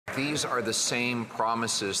These are the same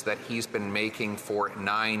promises that he's been making for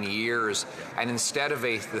 9 years. And instead of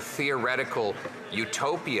the theoretical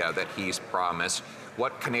utopia that he's promised,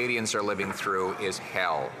 what Canadians are living through is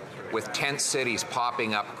hell, with tent cities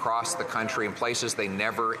popping up across the country in places they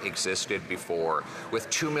never existed before, with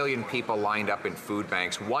 2 million people lined up in food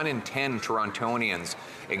banks, 1 in 10 Torontonians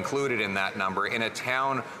included in that number, in a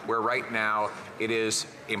town where right now it is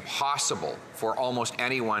impossible for almost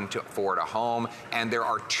anyone to afford a home, and there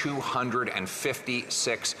are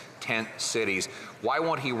 256 tent cities. Why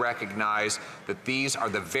won't he recognize that these are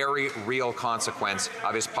the very real consequence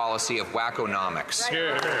of his policy of wackonomics?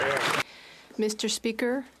 Mr.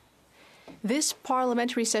 Speaker, this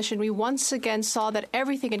parliamentary session, we once again saw that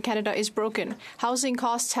everything in Canada is broken. Housing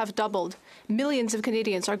costs have doubled. Millions of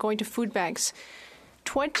Canadians are going to food banks.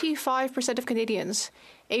 25% of Canadians,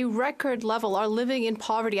 a record level, are living in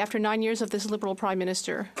poverty after 9 years of this Liberal Prime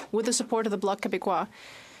Minister, with the support of the Bloc Québécois.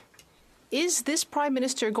 Is this Prime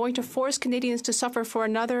Minister going to force Canadians to suffer for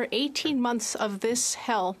another 18 months of this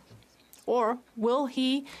hell? Or will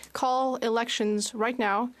he call elections right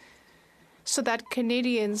now so that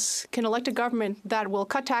Canadians can elect a government that will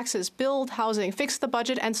cut taxes, build housing, fix the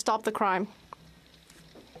budget, and stop the crime?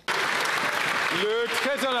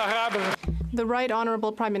 The Right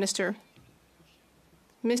Honourable Prime Minister.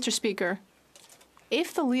 Mr. Speaker,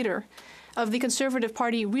 if the leader of the Conservative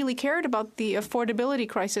Party really cared about the affordability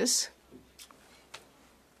crisis,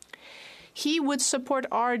 he would support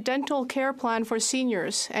our dental care plan for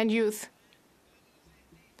seniors and youth.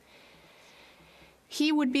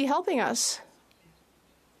 He would be helping us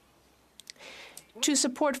to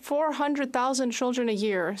support 400,000 children a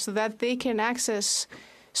year so that they can access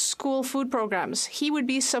school food programs. He would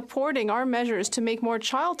be supporting our measures to make more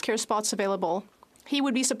childcare spots available. He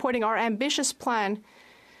would be supporting our ambitious plan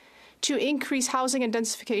to increase housing and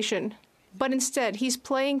densification. But instead, he's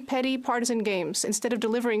playing petty partisan games instead of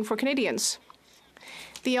delivering for Canadians.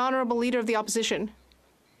 The Honourable Leader of the Opposition.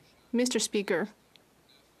 Mr. Speaker,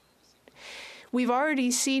 we've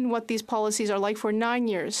already seen what these policies are like for 9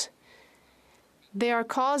 years. They are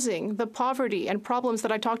causing the poverty and problems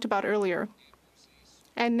that I talked about earlier.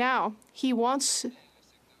 And now he wants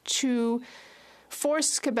to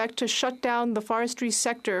force Quebec to shut down the forestry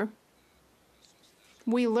sector.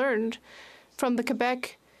 We learned from the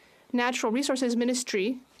Quebec Natural Resources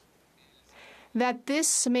Ministry that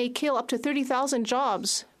this may kill up to 30,000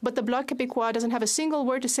 jobs, but the Bloc Québécois doesn't have a single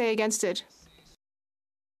word to say against it.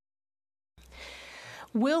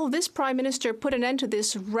 Will this Prime Minister put an end to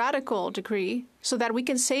this radical decree so that we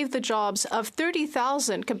can save the jobs of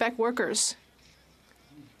 30,000 Quebec workers?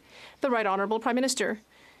 The Right Honourable Prime Minister.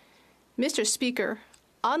 Mr. Speaker,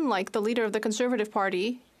 unlike the leader of the Conservative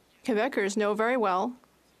Party, Quebecers know very well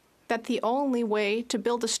that the only way to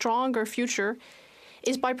build a stronger future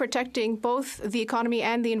is by protecting both the economy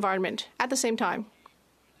and the environment at the same time.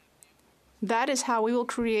 That is how we will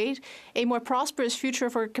create a more prosperous future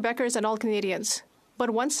for Quebecers and all Canadians. But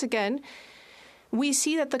once again, we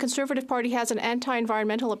see that the Conservative Party has an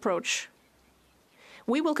anti-environmental approach.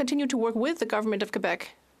 We will continue to work with the government of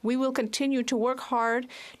Quebec. We will continue to work hard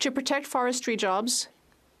to protect forestry jobs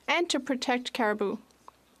and to protect caribou.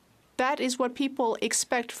 That is what people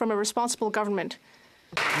expect from a responsible government.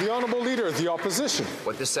 The Honourable Leader of the Opposition.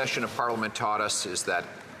 What this session of Parliament taught us is that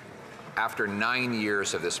after 9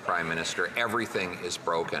 years of this Prime Minister, everything is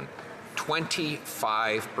broken.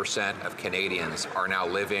 25% of Canadians are now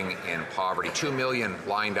living in poverty. 2 million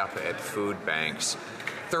lined up at food banks.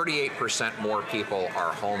 38% more people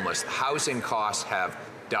are homeless. Housing costs have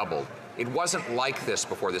doubled. It wasn't like this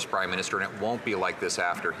before this Prime Minister, and it won't be like this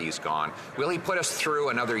after he's gone. Will he put us through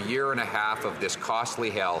another year and a half of this costly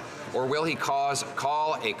hell, or will he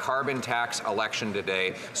call a carbon tax election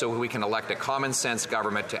today so we can elect a common-sense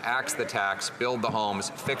government to axe the tax, build the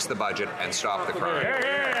homes, fix the budget, and stop the crime?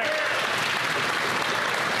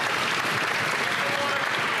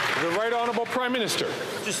 The Right Honourable Prime Minister.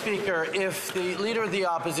 Mr. Speaker, if the Leader of the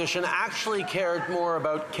Opposition actually cared more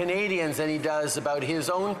about Canadians than he does about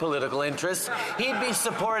his own political interests, he'd be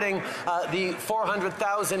supporting the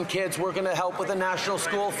 400,000 kids we're going to help with the National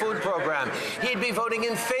School Food Program. He'd be voting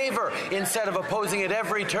in favour, instead of opposing at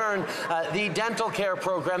every turn, the dental care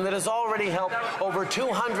program that has already helped over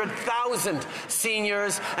 200,000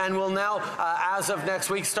 seniors and will now, as of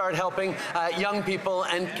next week, start helping young people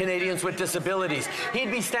and Canadians with disabilities.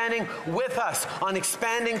 He'd be standing with us on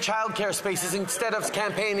expanding childcare spaces instead of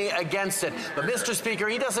campaigning against it. But, Mr. Speaker,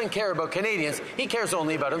 he doesn't care about Canadians. He cares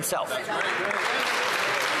only about himself.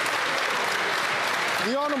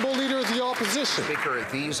 The Honourable Leader of the Opposition. Speaker,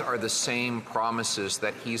 these are the same promises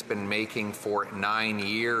that he's been making for 9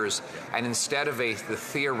 years. And instead of the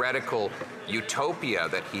theoretical utopia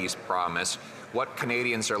that he's promised, what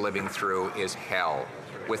Canadians are living through is hell,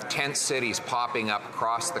 with tent cities popping up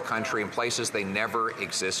across the country in places they never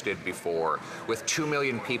existed before, with 2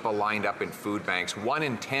 million people lined up in food banks, 1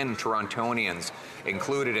 in 10 Torontonians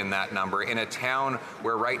included in that number, in a town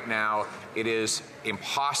where right now it is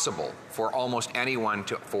impossible for almost anyone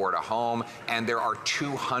to afford a home, and there are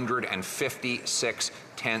 256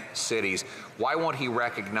 tent cities. Why won't he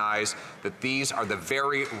recognize that these are the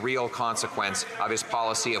very real consequence of his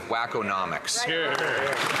policy of wackonomics?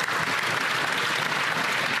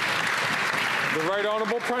 The Right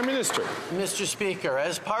Honourable Prime Minister. Mr. Speaker,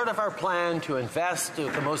 as part of our plan to invest,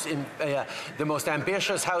 the most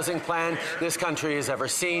ambitious housing plan this country has ever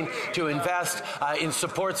seen, to invest in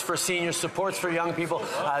supports for seniors, supports for young people,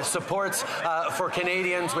 supports for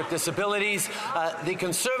Canadians with disabilities, the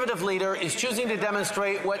Conservative leader is choosing to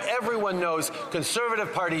demonstrate what everyone knows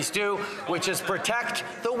Conservative parties do, which is protect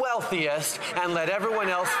the wealthiest and let everyone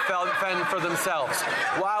else fend for themselves.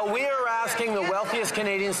 While we are asking the wealthiest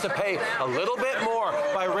Canadians to pay a little bit more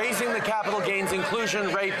by raising the capital gains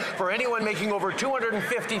inclusion rate for anyone making over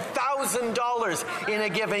 $250,000 in a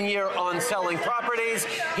given year on selling properties,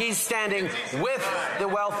 he's standing with the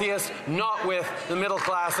wealthiest, not with the middle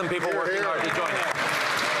class and people working hard to join it.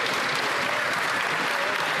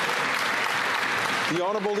 The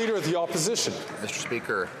Honourable Leader of the Opposition. Mr.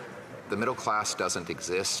 Speaker, the middle class doesn't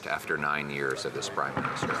exist after 9 years of this Prime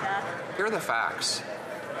Minister. Here are the facts.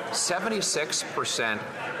 76%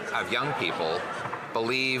 of young people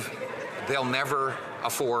believe they'll never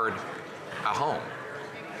afford a home.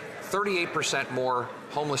 38% more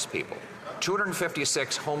homeless people.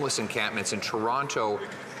 256 homeless encampments in Toronto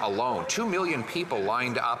alone. 2 million people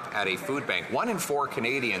lined up at a food bank. 1 in 4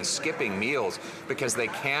 Canadians skipping meals because they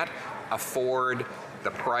can't afford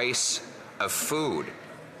the price of food.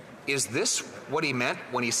 Is this what he meant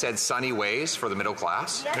when he said sunny ways for the middle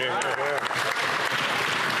class?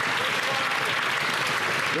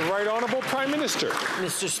 The Right Honourable Prime Minister.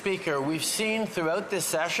 Mr. Speaker, we've seen throughout this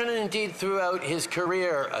session and indeed throughout his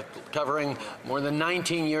career, covering more than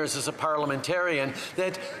 19 years as a parliamentarian,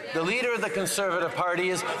 that the leader of the Conservative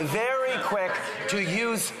Party is very quick to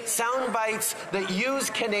use sound bites that use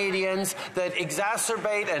Canadians, that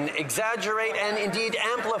exacerbate and exaggerate and indeed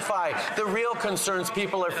amplify the real concerns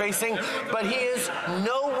people are facing, but he is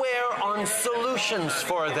nowhere on solutions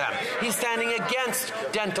for them. He's standing against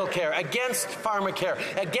dental care, against pharmacare,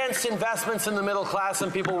 against investments in the middle class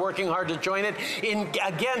and people working hard to join it,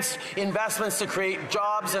 against investments to create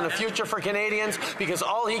jobs and a future for Canadians, because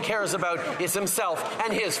all he cares about is himself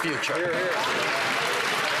and his future.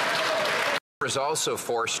 He was also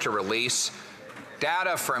forced to release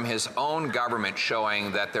data from his own government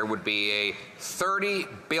showing that there would be a $30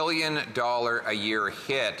 billion a year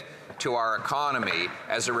hit to our economy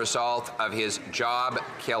as a result of his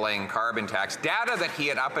job-killing carbon tax, data that he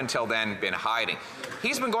had up until then been hiding.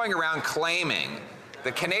 He's been going around claiming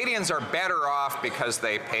that Canadians are better off because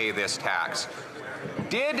they pay this tax.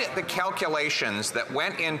 Did the calculations that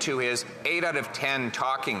went into his 8 out of 10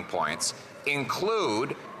 talking points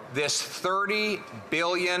include this $30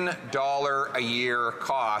 billion a year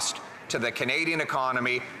cost to the Canadian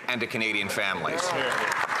economy and to Canadian families?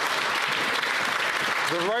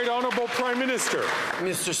 The Right Honourable Prime Minister.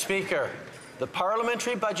 Mr. Speaker, the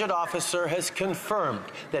Parliamentary Budget Officer has confirmed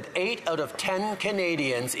that 8 out of 10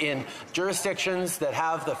 Canadians in jurisdictions that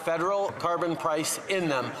have the federal carbon price in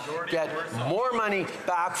them get more money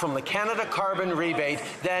back from the Canada carbon rebate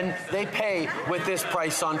than they pay with this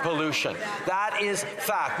price on pollution. That is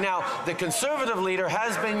fact. Now, the Conservative leader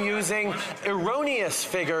has been using erroneous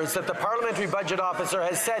figures that the Parliamentary Budget Officer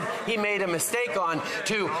has said he made a mistake on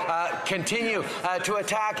to continue to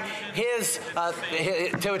attack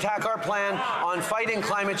our plan on fighting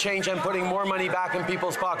climate change and putting more money back in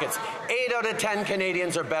people's pockets. 8 out of 10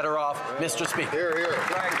 Canadians are better off, Mr. Speaker. Hear, hear.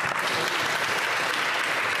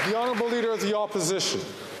 The Honourable Leader of the Opposition.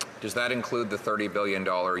 Does that include the $30 billion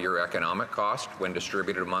a year economic cost when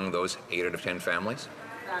distributed among those 8 out of 10 families?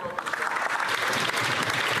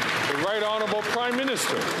 The Right Honourable Prime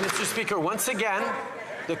Minister. Mr. Speaker, once again,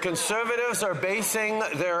 The Conservatives are basing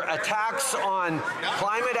their attacks on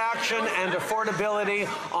climate action and affordability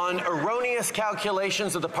on erroneous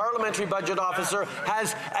calculations that the Parliamentary Budget Officer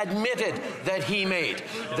has admitted that he made.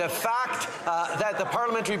 The fact that the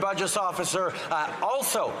Parliamentary Budget Officer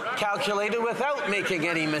also calculated without making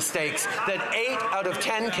any mistakes that 8 out of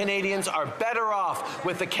 10 Canadians are better off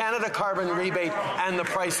with the Canada carbon rebate and the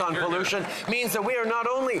price on pollution means that we are not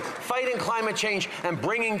only fighting climate change and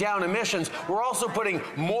bringing down emissions, we're also putting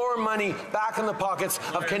more money back in the pockets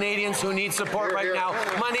of Canadians who need support right now,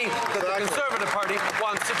 money that the Conservative Party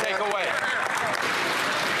wants to take away.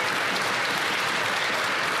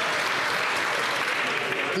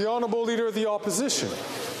 The Honourable Leader of the Opposition.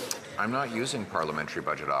 I'm not using Parliamentary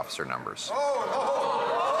Budget Officer numbers.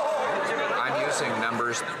 I'm using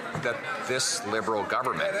numbers that this Liberal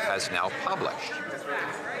government has now published.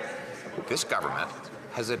 This government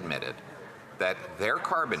has admitted that their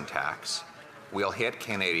carbon tax will hit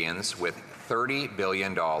Canadians with $30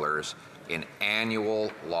 billion in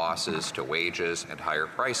annual losses to wages and higher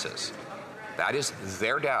prices. That is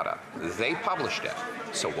their data. They published it.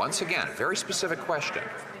 So once again, very specific question.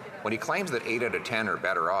 When he claims that 8 out of 10 are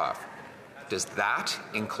better off, does that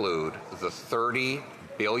include the $30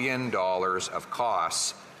 billion of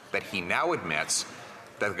costs that he now admits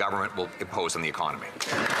that the government will impose on the economy?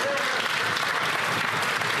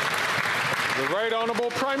 The Right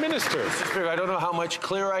Honourable Prime Minister. Mr. Speaker, I don't know how much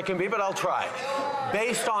clearer I can be, but I'll try.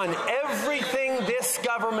 Based on everything this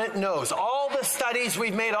government knows, all the studies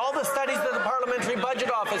we've made, all the studies that the Parliamentary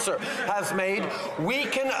Budget Officer has made, we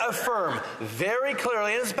can affirm very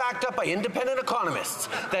clearly, and it's backed up by independent economists,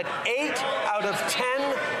 that 8 out of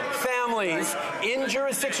 10 families in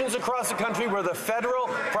jurisdictions across the country where the federal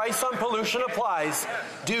price on pollution applies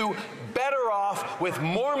do better off with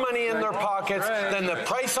more money in their pockets than the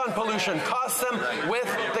price on pollution costs them with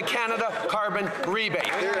the Canada carbon rebate.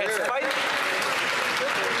 It's putting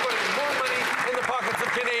more money in the pockets of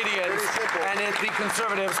Canadians, and the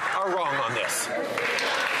Conservatives are wrong on this.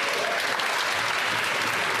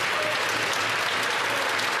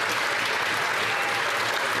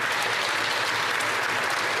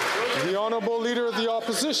 The Honourable Leader of the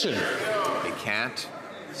Opposition. He can't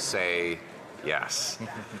say yes,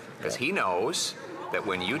 because he knows that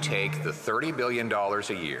when you take the $30 billion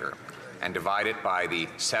a year and divide it by the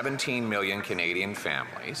 17 million Canadian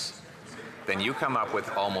families, then you come up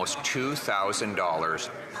with almost $2,000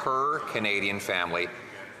 per Canadian family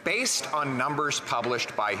based on numbers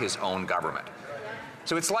published by his own government.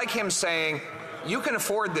 So it's like him saying, you can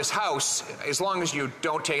afford this house as long as you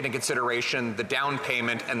don't take into consideration the down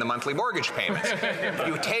payment and the monthly mortgage payments. If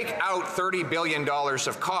you take out $30 billion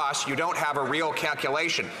of costs, you don't have a real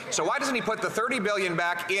calculation. So why doesn't he put the $30 billion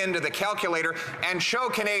back into the calculator and show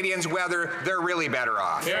Canadians whether they're really better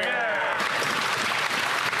off? The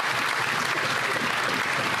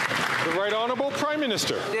Right Honourable Prime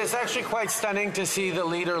Minister. It's actually quite stunning to see the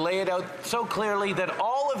leader lay it out so clearly that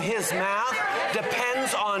all of his math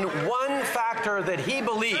depends on one factor that he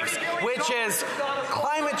believes, which is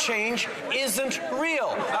climate change isn't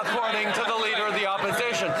real, according to the Leader of the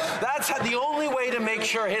Opposition. That's the only way to make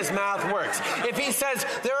sure his math works. If he says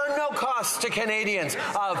there are no costs to Canadians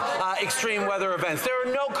of extreme weather events, there are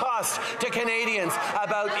no costs to Canadians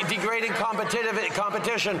about degrading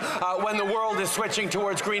competition when the world is switching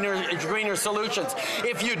towards greener solutions.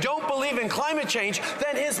 If you don't believe in climate change,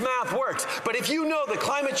 then his math works. But if you know that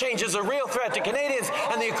climate change is a real threat to Canadians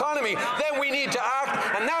and the economy, then we need to act,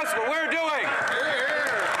 and that's what we're doing.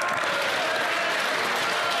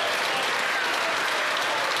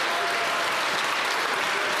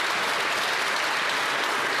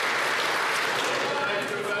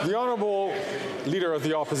 The Honourable Leader of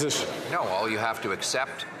the Opposition. No, all you have to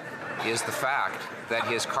accept is the fact that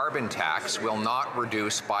his carbon tax will not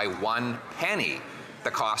reduce by 1 penny the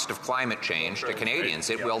cost of climate change to Canadians.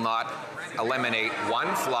 It will not eliminate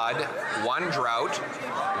one flood, one drought,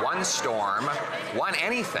 one storm, one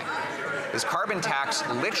anything. His carbon tax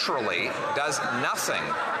literally does nothing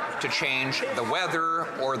to change the weather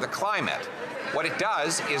or the climate. What it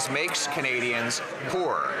does is makes Canadians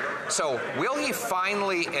poorer. So will he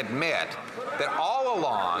finally admit that all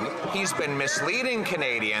along he's been misleading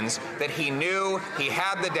Canadians, that he knew he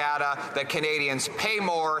had the data that Canadians pay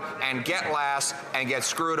more and get less and get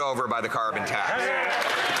screwed over by the carbon tax?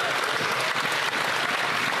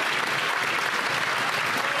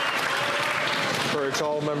 Encourage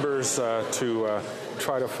all members to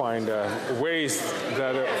try to find ways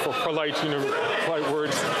that for polite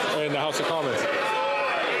words in the House of Commons.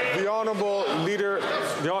 The Honourable Leader,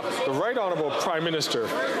 the Right Honourable Prime Minister.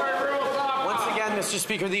 Once again, Mr.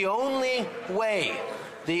 Speaker, the only way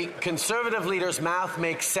the Conservative leader's math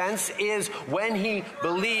makes sense is when he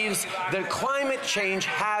believes that climate change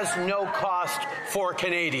has no cost for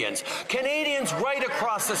Canadians. Canadians right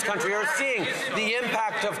across this country are seeing the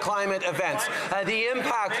impact of climate events, the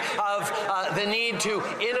impact of the need to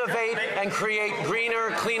innovate and create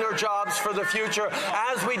greener, cleaner jobs for the future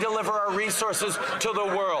as we deliver our resources to the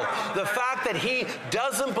world. The fact that he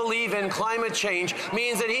doesn't believe in climate change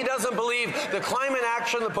means that he doesn't believe the climate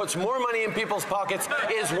action that puts more money in people's pockets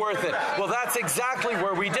is worth it. Well, that's exactly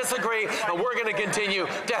where we disagree, and we're going to continue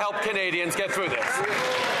to help Canadians get through this.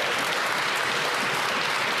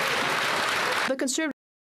 The Conservatives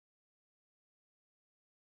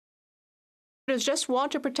just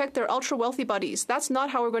want to protect their ultra-wealthy buddies. That's not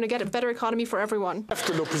how we're going to get a better economy for everyone.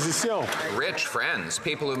 Rich friends,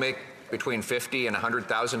 people who make between $50,000 and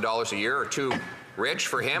 $100,000 a year, are too rich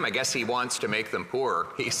for him. I guess he wants to make them poor.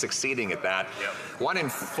 He's succeeding at that. Yep. 1 in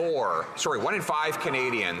 5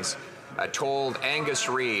 Canadians told Angus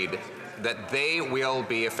Reid that they will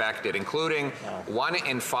be affected, including 1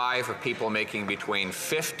 in 5 of people making between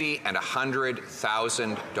 $50,000 and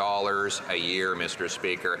 $100,000 a year, Mr.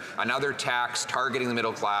 Speaker. Another tax targeting the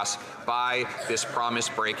middle class by this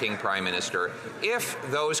promise-breaking Prime Minister. If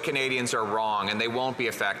those Canadians are wrong and they won't be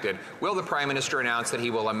affected, will the Prime Minister announce that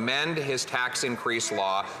he will amend his tax increase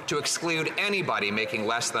law to exclude anybody making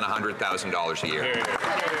less than $100,000 a year?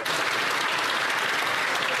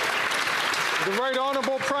 The Right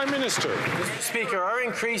Honourable Prime Minister. Mr. Speaker, our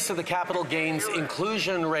increase of the capital gains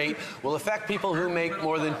inclusion rate will affect people who make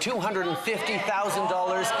more than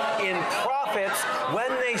 $250,000 in profits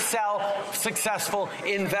when they sell successful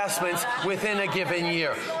investments within a given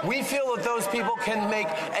year. We feel that those people can make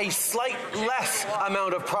a slight less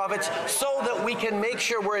amount of profits so that we can make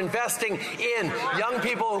sure we're investing in young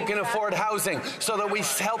people who can afford housing, so that we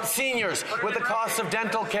help seniors with the cost of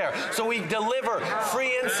dental care, so we deliver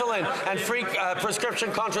free insulin and free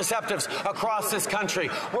prescription contraceptives across this country.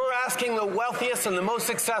 We're asking the wealthiest and the most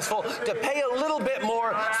successful to pay a little bit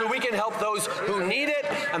more so we can help those who need it,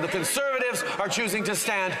 and the Conservatives are choosing to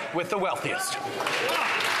stand with the wealthiest.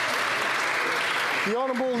 The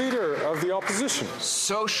Honourable Leader of the Opposition.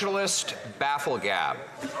 Socialist bafflegab.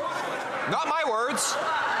 Not my words.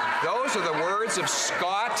 Those are the words of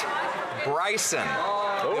Scott Bryson,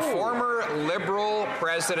 the former Liberal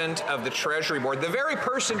president of the Treasury Board, the very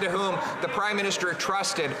person to whom the Prime Minister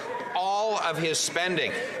trusted all of his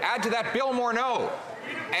spending. Add to that Bill Morneau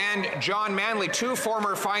and John Manley, 2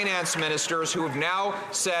 former finance ministers who have now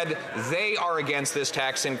said they are against this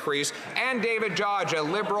tax increase, and David Dodge, a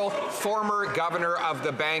Liberal former governor of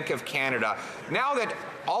the Bank of Canada. Now that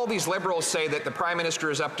all these Liberals say that the Prime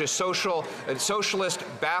Minister is up to socialist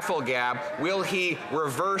bafflegab, will he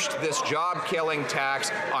reverse this job-killing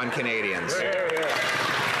tax on Canadians?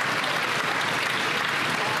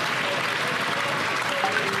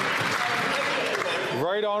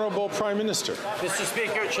 Right Honourable Prime Minister. Mr.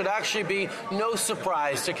 Speaker, it should actually be no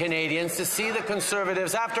surprise to Canadians to see the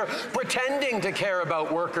Conservatives, after pretending to care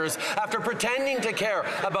about workers, after pretending to care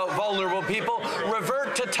about vulnerable people,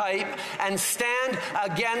 revert to type and stand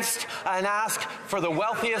against and ask for the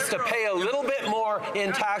wealthiest to pay a little bit more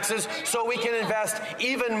in taxes so we can invest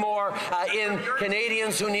even more in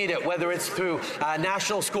Canadians who need it, whether it's through a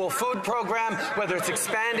National School Food Program, whether it's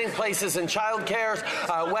expanding places in child care,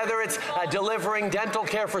 whether it's delivering dental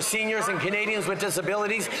care for seniors and Canadians with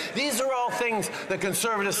disabilities. These are all things the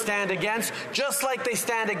Conservatives stand against, just like they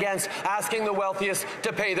stand against asking the wealthiest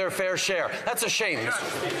to pay their fair share. That's a shame,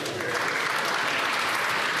 Mr. Speaker.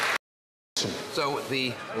 So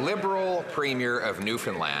the Liberal Premier of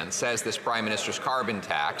Newfoundland says this Prime Minister's carbon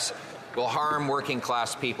tax will harm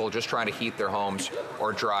working-class people just trying to heat their homes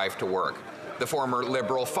or drive to work. The former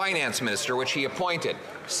Liberal finance minister, which he appointed,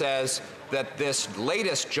 says that this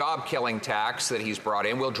latest job-killing tax that he's brought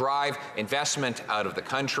in will drive investment out of the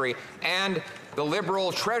country. And the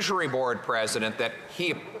Liberal Treasury Board president that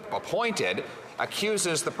he appointed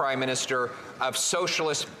accuses the Prime Minister of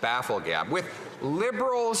socialist bafflegab. With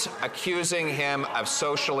Liberals accusing him of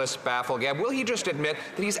socialist bafflegab, will he just admit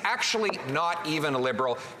that he's actually not even a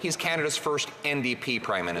Liberal? He's Canada's first NDP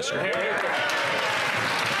Prime Minister.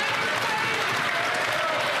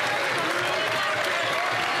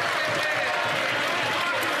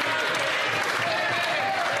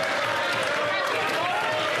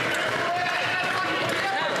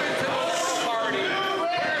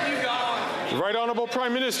 The Right Honourable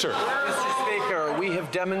Prime Minister. Mr. Speaker, we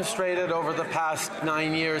have demonstrated over the past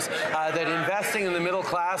 9 years that investing in the middle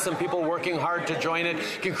class and people working hard to join it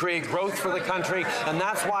can create growth for the country, and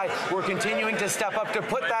that's why we're continuing to step up to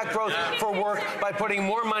put that growth for work by putting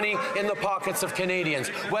more money in the pockets of Canadians,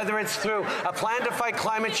 whether it's through a plan to fight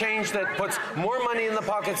climate change that puts more money in the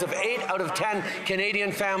pockets of 8 out of 10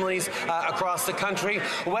 Canadian families across the country,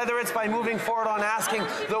 whether it's by moving forward on asking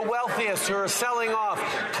the wealthiest who are selling off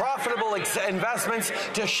profitable investments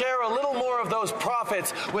to share a little more of those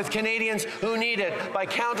profits with Canadians who need it, by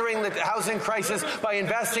countering the housing crisis, by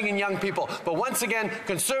investing in young people. But once again,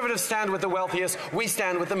 Conservatives stand with the wealthiest, we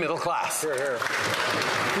stand with the middle class. Hear, hear.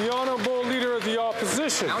 The Honourable Leader of the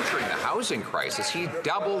Opposition. Countering the housing crisis, he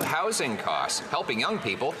doubled housing costs, helping young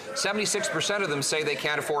people. 76% of them say they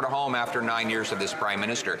can't afford a home after 9 years of this Prime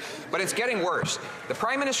Minister. But it's getting worse. The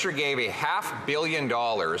Prime Minister gave $500 million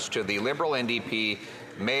to the Liberal NDP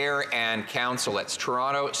Mayor and Council at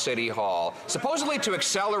Toronto City Hall, supposedly to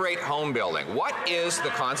accelerate home building. What is the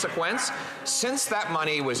consequence? Since that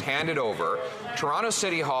money was handed over, Toronto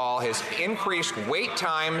City Hall has increased wait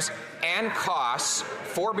times and costs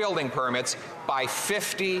for building permits by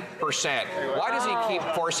 50%. Why does he keep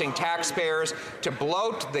forcing taxpayers to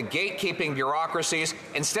bloat the gatekeeping bureaucracies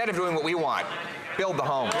instead of doing what we want? Build the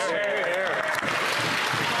homes.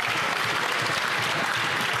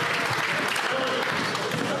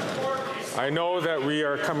 I know that we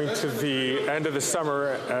are coming to the end of the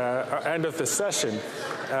summer, end of the session,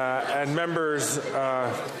 and members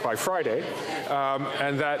by Friday,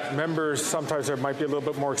 and that members sometimes might be a little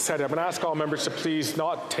bit more excited. I'm going to ask all members to please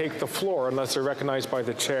not take the floor unless they're recognized by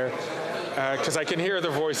the chair, because I can hear their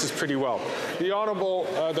voices pretty well. The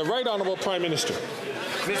Right Honourable Prime Minister.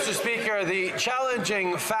 Mr. Speaker, the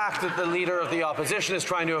challenging fact that the Leader of the Opposition is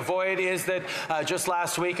trying to avoid is that just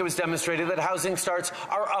last week it was demonstrated that housing starts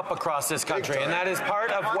are up across this country, and that is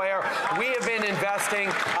part of where we have been investing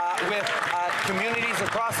with communities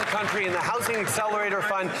across the country in the Housing Accelerator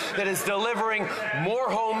Fund that is delivering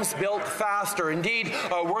more homes built faster. Indeed,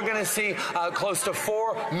 we're going to see close to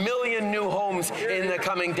 4 million new homes in the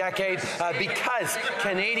coming decade because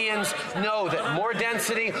Canadians know that more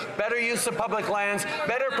density, better use of public lands,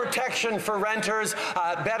 better protection for renters,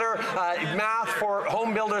 better math for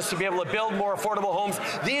home builders to be able to build more affordable homes.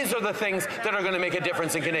 These are the things that are going to make a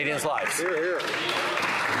difference in Canadians' lives. Hear, hear.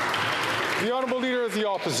 The Honourable Leader of the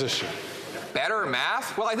Opposition. Better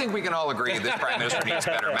math? Well, I think we can all agree this Prime Minister needs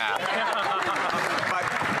better math. But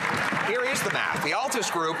here is the math. The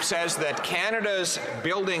Altus Group says that Canada's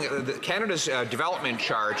development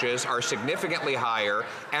charges are significantly higher,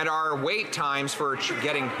 and our wait times for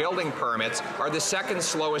getting building permits are the second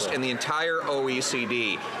slowest in the entire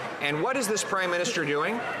OECD. And what is this Prime Minister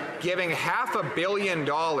doing? Giving $500 million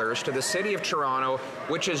to the City of Toronto,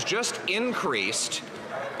 which has just increased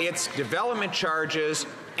its development charges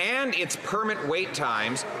and its permit wait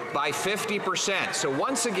times by 50%. So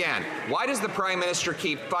once again, why does the Prime Minister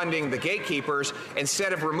keep funding the gatekeepers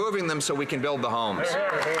instead of removing them so we can build the homes?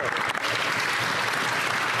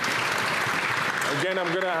 Again, I'm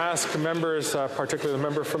going to ask members, particularly the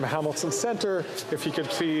member from Hamilton Centre, if he could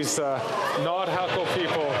please not heckle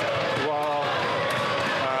people while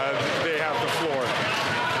they have the floor.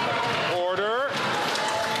 Order.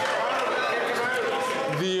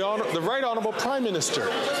 The Right Honourable Prime Minister.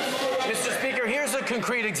 Mr. Speaker, here's a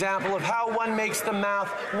concrete example of how one makes the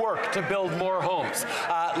math work to build more homes.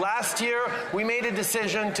 Last year, we made a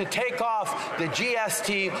decision to take off the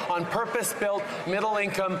GST on purpose-built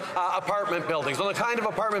middle-income apartment buildings, on the kind of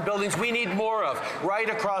apartment buildings we need more of right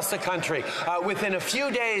across the country. Within a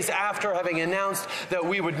few days after having announced that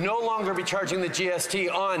we would no longer be charging the GST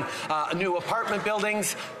on new apartment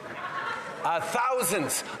buildings,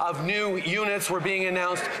 thousands of new units were being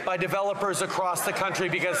announced by developers across the country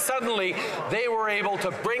because suddenly they were able to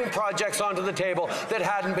bring projects onto the table that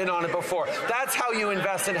hadn't been on it before. That's how you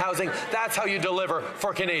invest in housing. That's how you deliver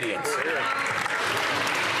for Canadians.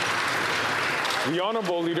 The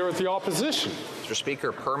Honourable Leader of the Opposition. Mr.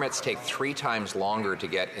 Speaker, permits take 3 times longer to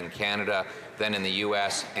get in Canada than in the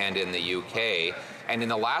US and in the UK. And in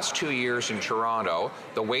the last 2 years in Toronto,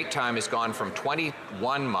 the wait time has gone from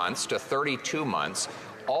 21 months to 32 months,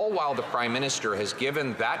 all while the Prime Minister has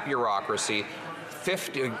given that bureaucracy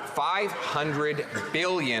 $500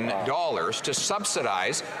 billion to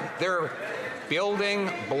subsidize their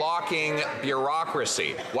building blocking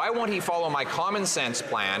bureaucracy. Why won't he follow my common sense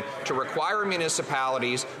plan to require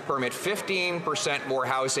municipalities permit 15% more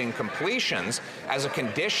housing completions as a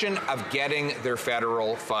condition of getting their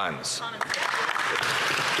federal funds?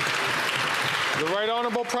 The Right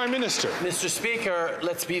Honourable Prime Minister. Mr. Speaker,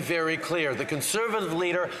 let's be very clear. The Conservative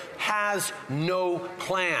leader has no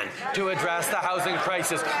plan to address the housing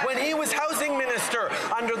crisis. When he was housing minister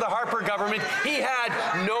under the Harper government, he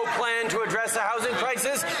had no plan to address the housing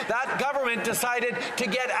crisis. That government decided to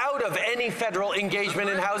get out of any federal engagement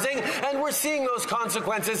in housing, and we're seeing those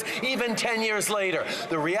consequences even 10 years later.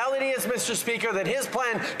 The reality is, Mr. Speaker, that his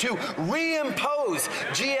plan to reimpose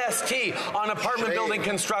GST on apartment building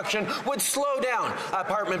construction would slow down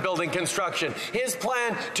apartment building construction. His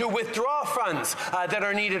plan to withdraw funds that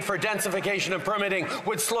are needed for densification and permitting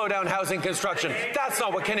would slow down housing construction. That's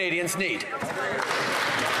not what Canadians need.